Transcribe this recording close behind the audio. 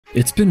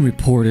It's been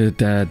reported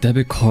that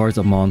debit cards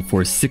amount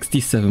for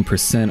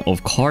 67%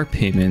 of car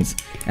payments,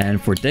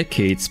 and for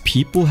decades,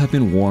 people have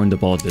been warned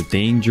about the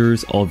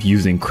dangers of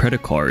using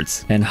credit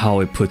cards and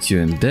how it puts you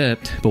in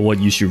debt. But what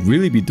you should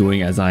really be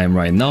doing, as I am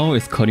right now,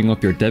 is cutting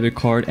up your debit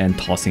card and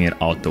tossing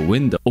it out the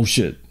window. Oh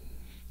shit.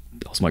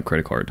 That was my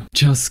credit card.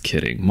 Just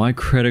kidding. My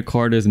credit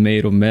card is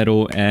made of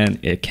metal and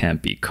it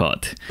can't be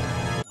cut.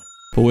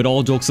 But with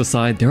all jokes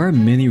aside, there are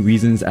many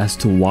reasons as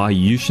to why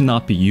you should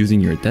not be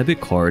using your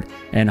debit card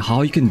and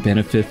how you can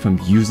benefit from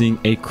using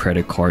a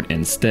credit card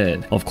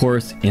instead. Of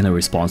course, in a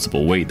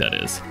responsible way, that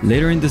is.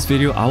 Later in this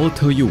video, I will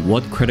tell you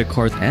what credit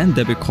cards and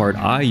debit card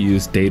I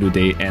use day to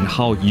day and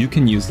how you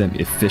can use them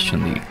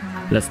efficiently.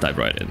 Let's dive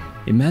right in.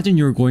 Imagine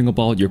you're going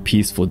about your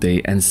peaceful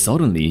day and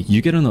suddenly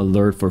you get an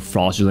alert for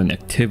fraudulent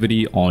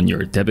activity on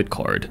your debit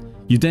card.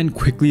 You then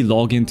quickly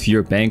log into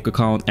your bank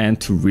account and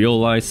to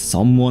realize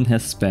someone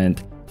has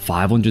spent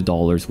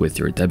 $500 with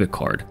your debit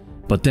card.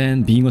 But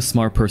then, being a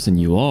smart person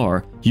you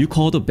are, you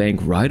call the bank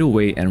right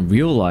away and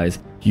realize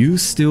you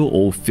still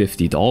owe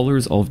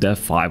 $50 of that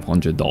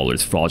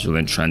 $500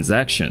 fraudulent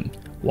transaction.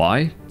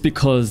 Why?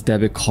 Because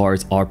debit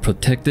cards are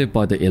protected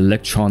by the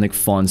Electronic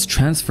Funds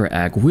Transfer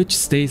Act, which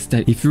states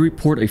that if you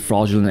report a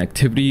fraudulent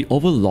activity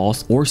of a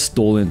lost or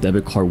stolen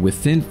debit card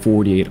within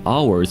 48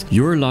 hours,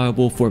 you're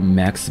liable for a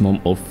maximum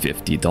of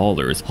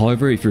 $50.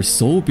 However, if you're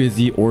so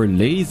busy or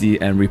lazy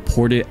and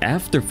report it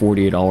after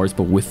 48 hours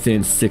but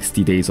within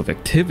 60 days of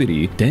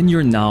activity, then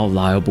you're now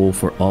liable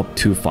for up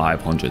to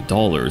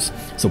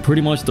 $500. So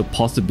pretty much the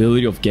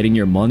possibility of getting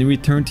your money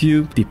returned to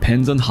you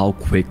depends on how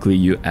quickly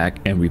you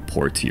act and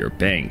report to your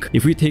bank.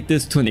 If we take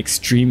this to an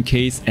extreme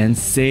case and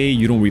say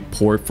you don't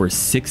report for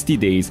 60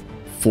 days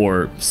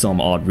for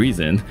some odd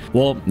reason,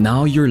 well,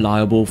 now you're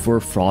liable for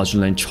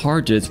fraudulent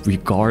charges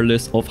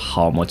regardless of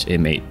how much it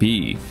may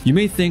be. You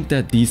may think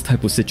that these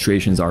type of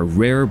situations are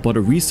rare, but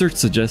a research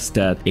suggests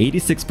that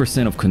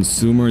 86% of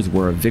consumers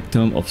were a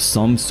victim of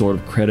some sort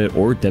of credit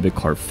or debit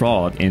card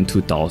fraud in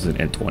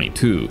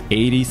 2022.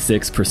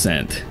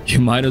 86%. You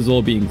might as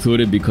well be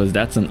included because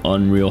that's an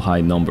unreal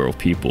high number of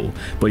people.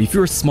 But if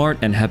you're smart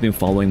and have been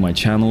following my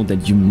channel,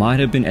 then you might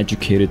have been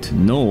educated to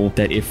know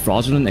that if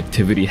fraudulent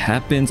activity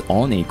happens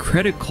on a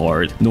credit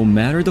card, no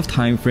matter the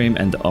time frame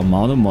and the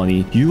amount of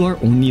money, you are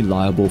only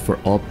liable for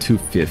up to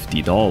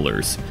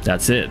 $50.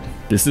 That's it.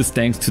 This is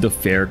thanks to the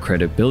Fair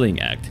Credit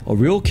Billing Act. A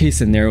real case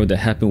scenario that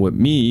happened with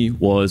me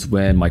was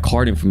when my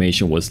card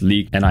information was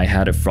leaked and I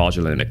had a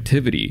fraudulent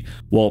activity.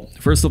 Well,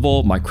 first of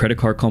all, my credit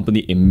card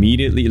company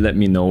immediately let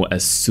me know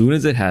as soon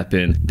as it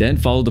happened, then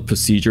followed the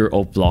procedure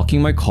of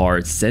blocking my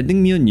card,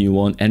 sending me a new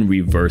one, and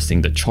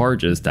reversing the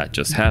charges that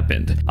just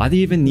happened. I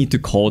didn't even need to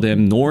call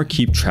them nor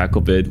keep track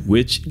of it,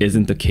 which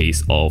isn't the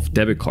case of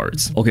debit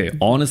cards. Okay,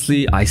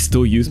 honestly, I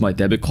still use my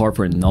debit card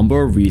for a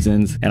number of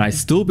reasons, and I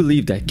still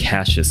believe that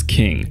cash is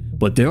king.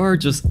 But there are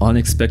just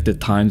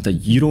unexpected times that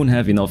you don't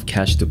have enough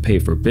cash to pay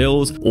for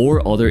bills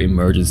or other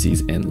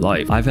emergencies in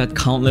life. I've had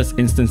countless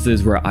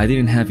instances where I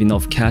didn't have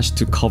enough cash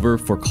to cover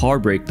for car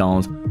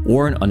breakdowns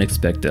or an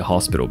unexpected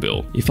hospital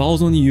bill. If I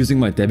was only using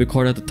my debit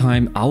card at the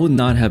time, I would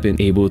not have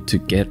been able to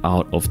get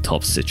out of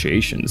tough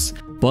situations.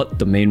 But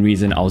the main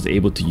reason I was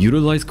able to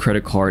utilize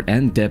credit card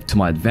and debt to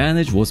my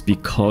advantage was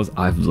because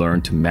I've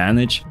learned to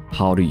manage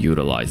how to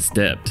utilize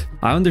debt.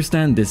 I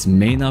understand this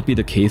may not be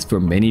the case for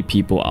many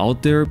people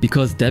out there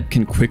because debt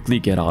can quickly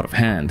get out of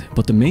hand,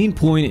 but the main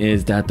point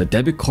is that the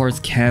debit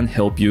cards can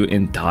help you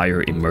in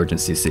dire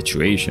emergency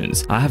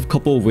situations. I have a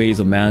couple of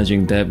ways of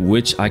managing debt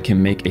which I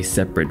can make a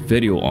separate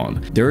video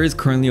on. There is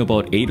currently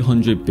about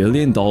 $800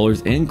 billion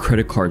in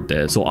credit card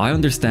debt, so I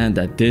understand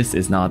that this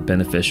is not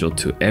beneficial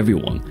to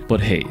everyone.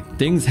 But hey,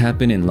 things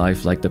happen in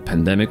life like the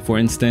pandemic for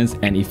instance,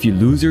 and if you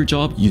lose your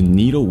job, you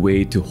need a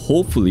way to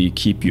hopefully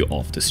keep you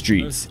off the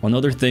streets.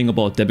 Another thing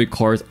about debit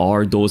cards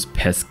are those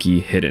pesky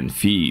hidden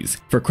fees.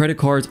 For credit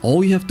cards,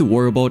 all you have to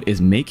worry about is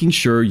making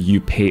sure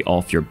you pay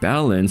off your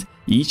balance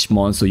each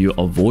month so you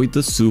avoid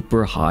the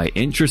super high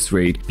interest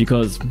rate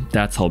because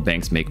that's how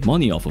banks make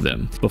money off of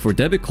them. But for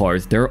debit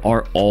cards, there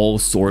are all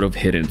sort of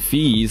hidden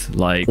fees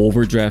like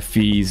overdraft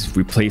fees,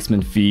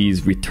 replacement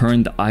fees,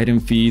 returned item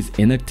fees,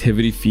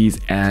 inactivity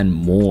fees, and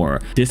more.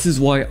 This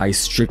is why I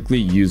strictly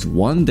use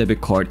one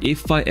debit card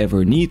if I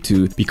ever need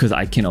to because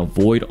I can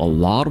avoid a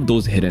lot of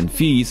those hidden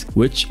fees,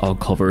 which I'll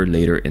cover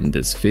later in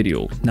this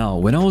video. Now,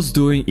 when I was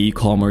doing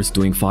e-commerce,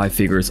 doing 5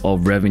 figures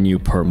of revenue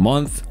per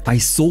month, I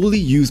solely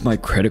used my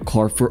credit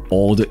card for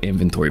all the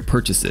inventory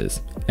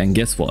purchases. And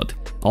guess what?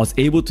 I was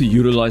able to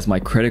utilize my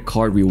credit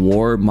card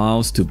reward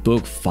miles to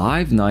book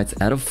 5 nights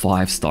at a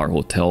 5-star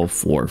hotel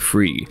for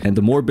free. And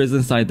the more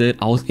business I did,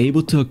 I was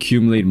able to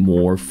accumulate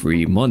more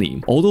free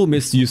money. Although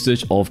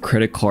misusage of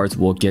credit cards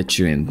will get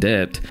you in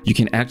debt, you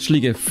can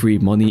actually get free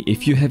money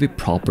if you have a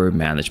proper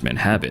management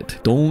habit.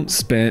 Don't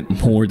spend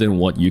more than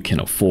what you can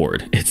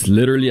afford. It's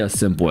literally as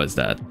simple as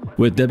that.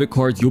 With debit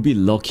cards, you'll be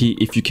lucky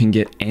if you can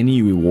get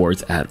any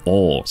rewards at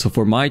all. So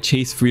for my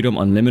Chase Freedom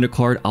Unlimited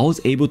card, I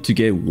was able to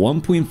get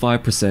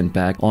 1.5%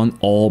 back on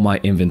all my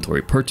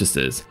inventory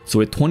purchases. So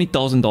with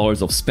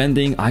 $20,000 of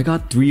spending, I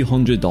got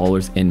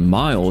 $300 in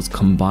miles.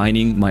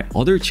 Combining my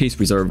other Chase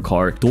Reserve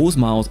card, those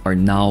miles are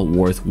now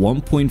worth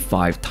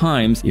 1.5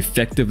 times,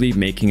 effectively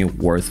making it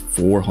worth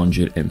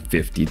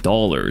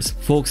 $450.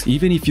 Folks,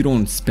 even if you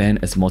don't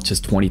spend as much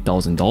as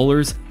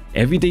 $20,000,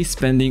 everyday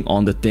spending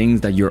on the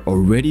things that you're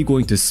already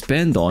going to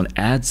spend on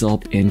adds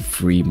up in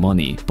free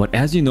money. But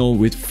as you know,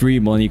 with free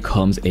money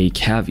comes a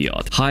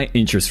caveat: high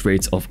interest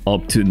rates of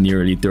up to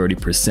nearly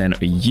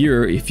 30% a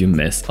year if you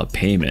miss a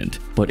payment.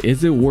 But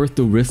is it worth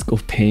the risk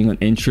of paying an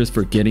interest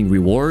for getting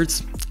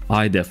rewards?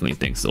 I definitely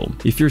think so.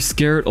 If you're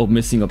scared of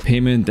missing a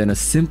payment, then a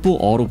simple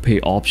auto pay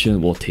option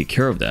will take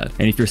care of that.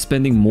 And if you're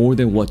spending more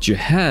than what you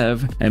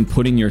have and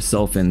putting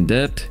yourself in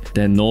debt,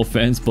 then no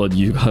offense, but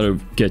you gotta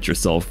get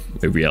yourself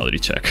a reality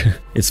check.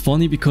 It's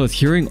funny because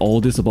hearing all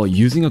this about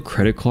using a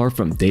credit card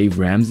from Dave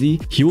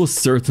Ramsey, he will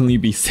certainly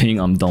be saying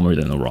I'm dumber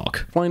than a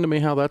rock. Explain to me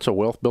how that's a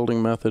wealth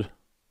building method.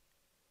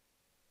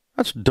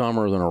 That's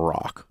dumber than a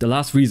rock. The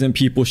last reason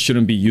people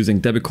shouldn't be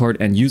using debit card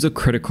and use a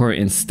credit card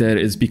instead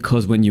is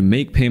because when you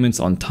make payments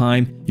on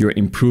time, you're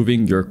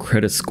improving your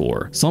credit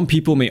score. Some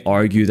people may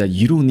argue that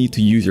you don't need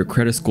to use your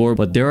credit score,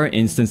 but there are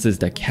instances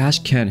that cash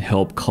can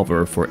help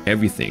cover for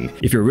everything.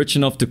 If you're rich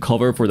enough to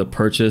cover for the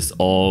purchase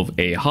of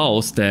a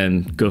house,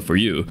 then good for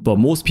you. But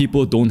most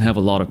people don't have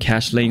a lot of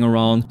cash laying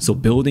around, so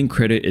building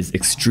credit is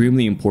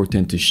extremely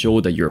important to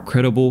show that you're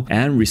credible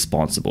and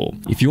responsible.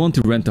 If you want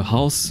to rent a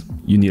house,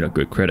 you need a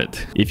good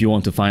credit. If you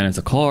want to finance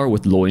a car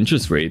with low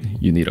interest rate,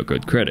 you need a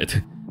good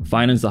credit.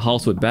 Finance a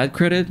house with bad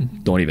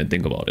credit? Don't even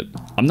think about it.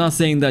 I'm not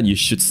saying that you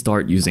should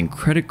start using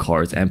credit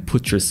cards and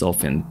put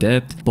yourself in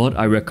debt, but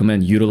I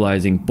recommend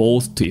utilizing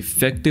both to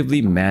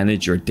effectively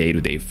manage your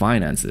day-to-day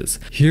finances.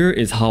 Here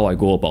is how I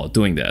go about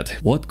doing that.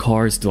 What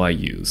cards do I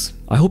use?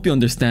 I hope you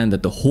understand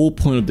that the whole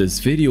point of this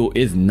video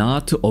is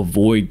not to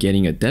avoid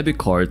getting a debit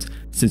card,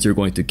 since you're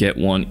going to get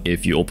one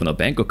if you open a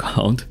bank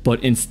account,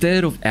 but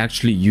instead of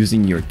actually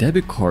using your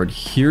debit card,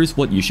 here's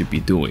what you should be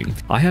doing.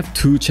 I have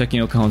two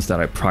checking accounts that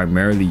I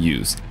primarily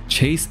use: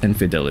 Chase and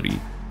Fidelity.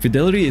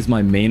 Fidelity is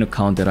my main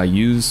account that I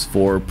use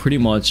for pretty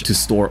much to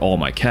store all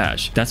my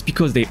cash. That's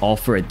because they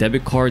offer a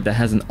debit card that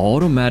has an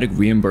automatic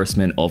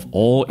reimbursement of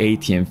all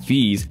ATM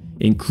fees,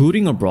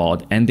 including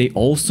abroad, and they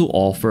also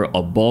offer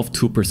above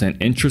 2%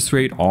 interest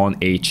rate on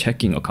a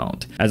checking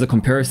account. As a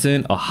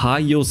comparison, a high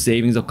yield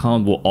savings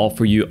account will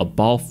offer you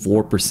about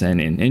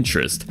 4% in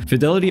interest.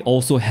 Fidelity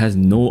also has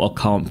no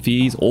account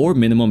fees or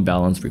minimum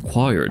balance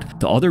required.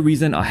 The other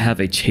reason I have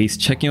a Chase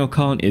checking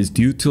account is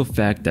due to the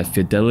fact that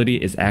Fidelity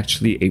is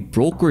actually a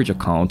brokerage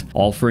account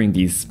offering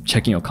these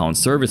checking account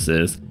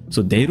services,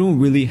 so they don't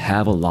really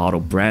have a lot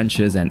of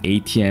branches and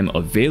ATM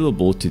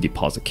available to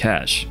deposit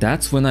cash.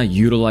 That's when I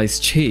utilize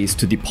Chase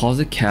to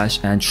deposit cash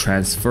and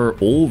transfer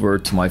over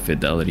to my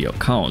Fidelity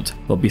account.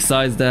 But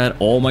besides that,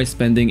 all my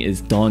spending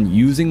is done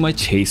using my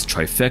Chase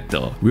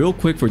trifecta. Real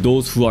quick, for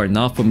those who are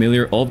not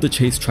familiar of the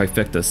Chase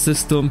trifecta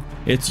system,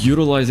 it's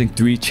utilizing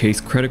 3 Chase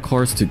credit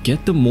cards to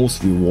get the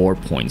most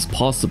reward points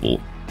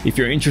possible. If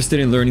you're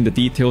interested in learning the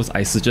details,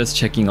 I suggest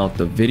checking out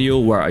the video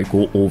where I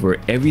go over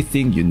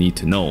everything you need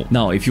to know.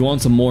 Now, if you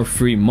want some more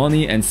free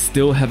money and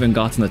still haven't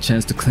gotten a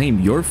chance to claim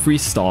your free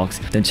stocks,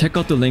 then check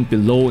out the link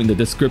below in the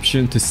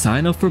description to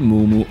sign up for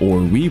Moomoo or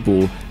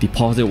Webull,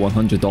 deposit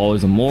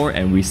 $100 or more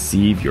and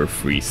receive your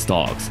free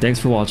stocks. Thanks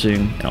for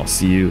watching, and I'll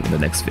see you in the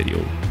next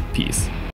video. Peace.